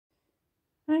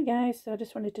Hi guys, so I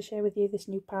just wanted to share with you this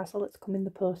new parcel that's come in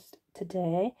the post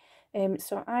today.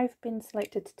 So I've been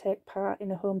selected to take part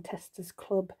in a Home Testers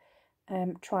Club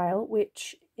trial,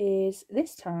 which is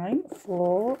this time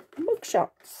for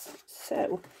mugshots.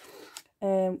 So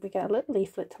we get a little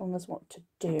leaflet telling us what to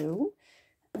do.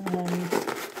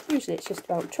 Usually it's just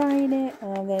about trying it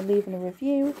and then leaving a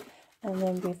review, and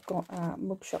then we've got our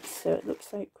mugshots. So it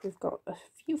looks like we've got a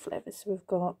few flavours. So we've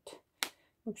got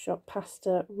mugshot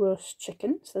pasta roast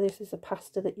chicken. So this is a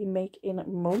pasta that you make in a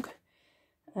mug.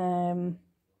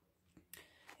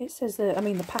 It says that, I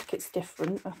mean, the packet's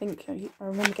different. I think I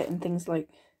remember getting things like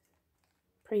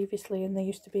previously, and they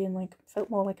used to be in like,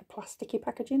 felt more like a plasticky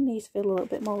packaging. These feel a little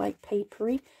bit more like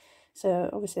papery. So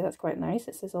obviously that's quite nice.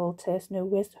 It says all taste, no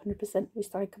waste, 100%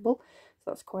 recyclable. So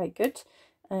that's quite good.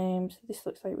 So this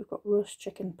looks like we've got roast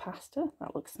chicken pasta.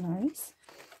 That looks nice.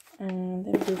 And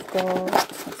then we've got,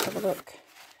 let's have a look.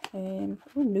 Oh,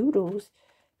 noodles,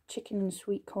 chicken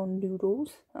sweet corn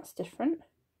noodles. That's different.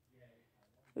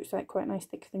 Looks like quite nice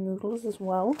thick noodles as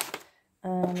well.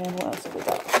 And then what else have we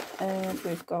got?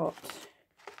 We've got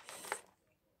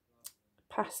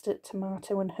pasta,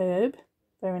 tomato and herb.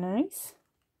 Very nice.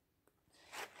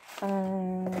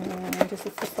 And is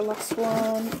this the last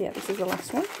one? Yeah, this is the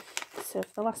last one. So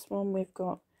for the last one, we've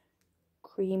got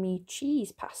creamy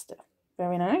cheese pasta.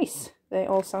 Very nice. They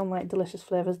all sound like delicious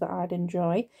flavours that I'd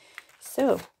enjoy.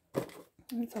 So,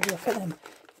 let's have a look at them.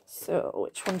 So,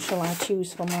 which one shall I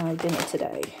choose for my dinner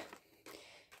today?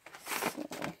 So,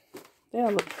 they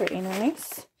all look pretty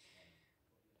nice.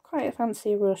 Quite a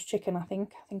fancy roast chicken, I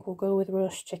think. I think we'll go with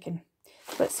roast chicken.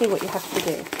 Let's see what you have to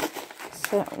do.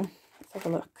 So, let's have a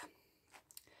look.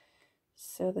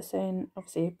 So they're saying,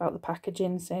 obviously, about the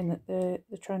packaging, saying that they're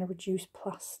trying to reduce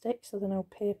plastic, so they're no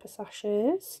paper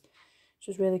sachets, which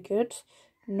is really good.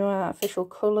 No artificial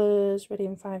colours, ready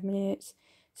in 5 minutes.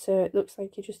 So it looks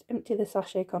like you just empty the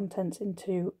sachet contents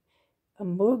into a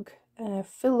mug,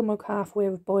 fill the mug halfway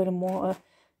with boiling water,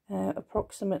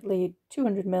 approximately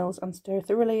 200 ml, and stir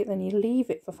thoroughly. Then you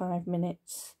leave it for 5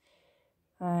 minutes,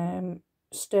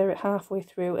 stir it halfway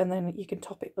through, and then you can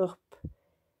top it up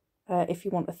if you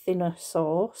want a thinner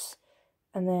sauce,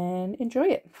 and then enjoy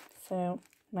it. So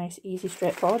nice, easy,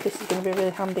 straightforward. This is going to be really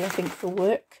handy, I think, for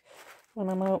work when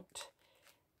I'm out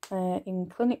in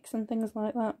clinics and things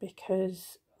like that,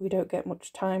 because we don't get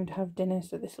much time to have dinner,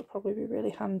 so this will probably be really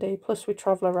handy. Plus we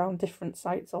travel around different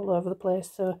sites all over the place,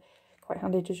 so quite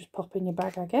handy to just pop in your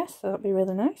bag, I guess. So that'd be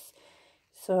really nice.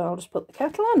 So I'll just put the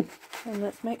kettle on and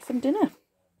let's make some dinner.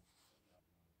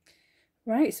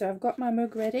 Right, so I've got my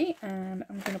mug ready and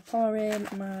I'm going to pour in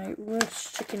my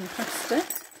roast chicken pasta.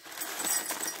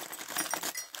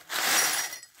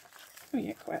 Oh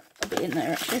yeah, quite a bit in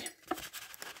there actually.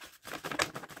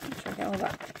 Make sure I get all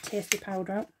that tasty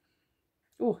powder out.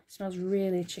 Oh, it smells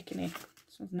really chickeny. It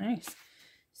smells nice.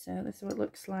 So this is what it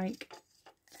looks like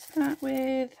to start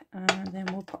with, and then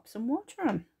we'll pop some water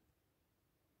on.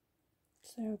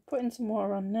 So putting some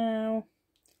water on now.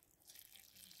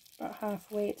 About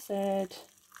halfway it said.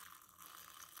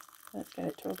 Let's get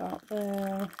it to about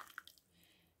there.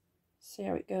 See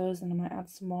how it goes, and I might add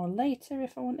some more later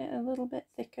if I want it a little bit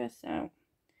thicker. So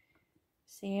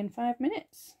see you in 5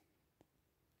 minutes.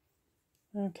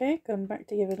 Okay, going back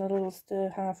to give it a little stir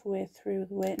halfway through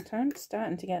the waiting time. It's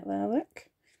starting to get there, look.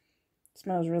 It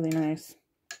smells really nice.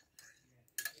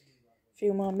 A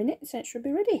few more minutes and it should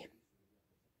be ready.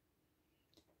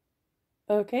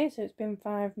 Okay, so it's been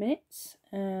 5 minutes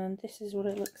and this is what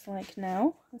it looks like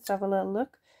now. Let's have a little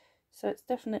look. So it's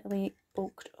definitely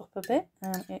bulked up a bit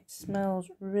and it smells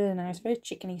really nice, very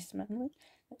chickeny smelling.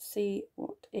 Let's see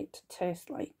what it tastes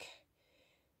like.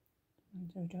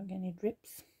 So we don't get any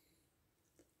drips.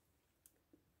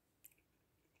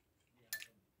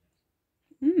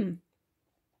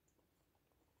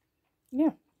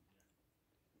 Yeah,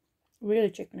 really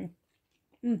chickeny.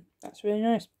 That's really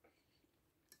nice.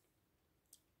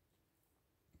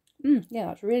 Yeah,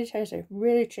 that's really tasty,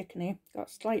 really chickeny. Got a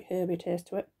slight herby taste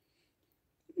to it.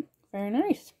 Very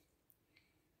nice.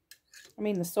 I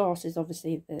mean, the sauce is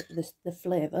obviously the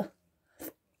flavour,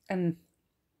 and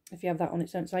if you have that on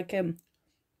its own, it's like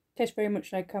tastes very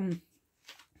much like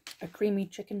a creamy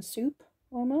chicken soup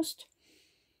almost.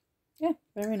 Yeah,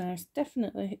 very nice.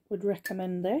 Definitely would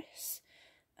recommend this.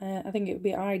 I think it would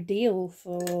be ideal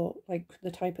for like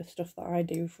the type of stuff that I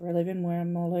do for a living, where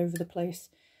I'm all over the place,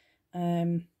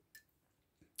 and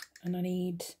I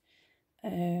need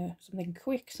something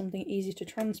quick, something easy to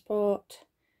transport,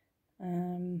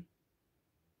 and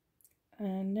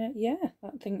yeah,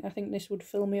 I think this would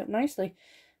fill me up nicely.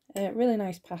 Really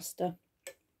nice pasta,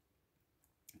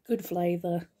 good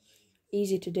flavour,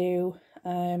 easy to do,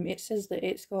 It says that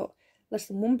it's got less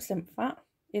than 1% fat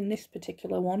in this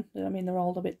particular one. I mean, they're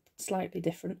all a bit slightly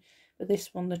different, but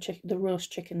this one, the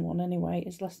roast chicken one anyway,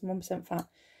 is less than 1% fat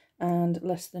and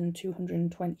less than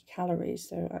 220 calories.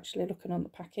 So actually looking on the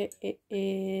packet, it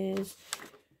is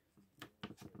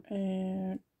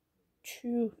okay,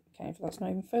 if that's not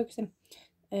even focusing,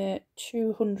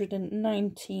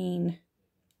 219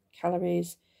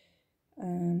 calories,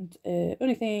 and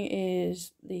only thing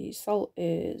is the salt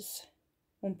is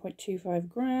 1.25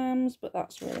 grams, but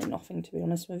that's really nothing, to be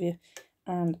honest with you,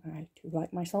 and I do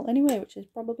like my salt anyway, which is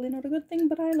probably not a good thing,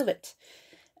 but I love it.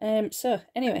 So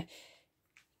anyway,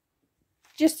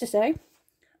 just to say,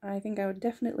 I think I would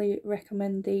definitely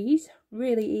recommend these.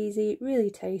 Really easy, really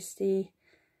tasty.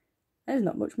 There's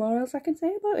not much more else I can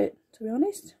say about it, to be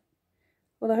honest.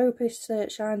 Well, I hope this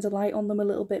shines a light on them a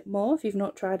little bit more if you've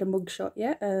not tried a mugshot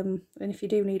yet. And if you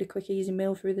do need a quick, easy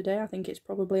meal through the day, I think it's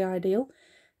probably ideal.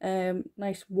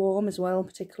 Nice warm as well,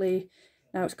 particularly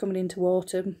now it's coming into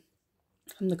autumn.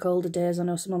 From the colder days, I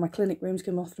know some of my clinic rooms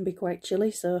can often be quite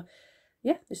chilly, so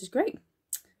yeah, this is great.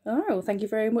 Alright, well, thank you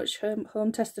very much,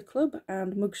 Home Tester Club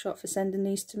and Mugshot, for sending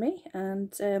these to me,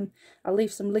 and I'll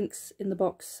leave some links in the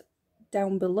box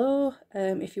down below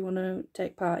if you want to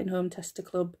take part in Home Tester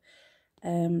Club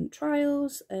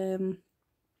trials, and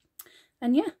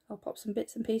yeah, I'll pop some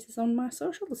bits and pieces on my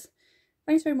socials.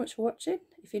 Thanks very much for watching.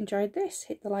 If you enjoyed this,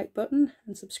 hit the like button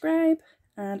and subscribe,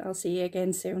 and I'll see you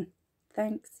again soon.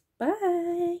 Thanks,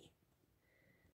 bye!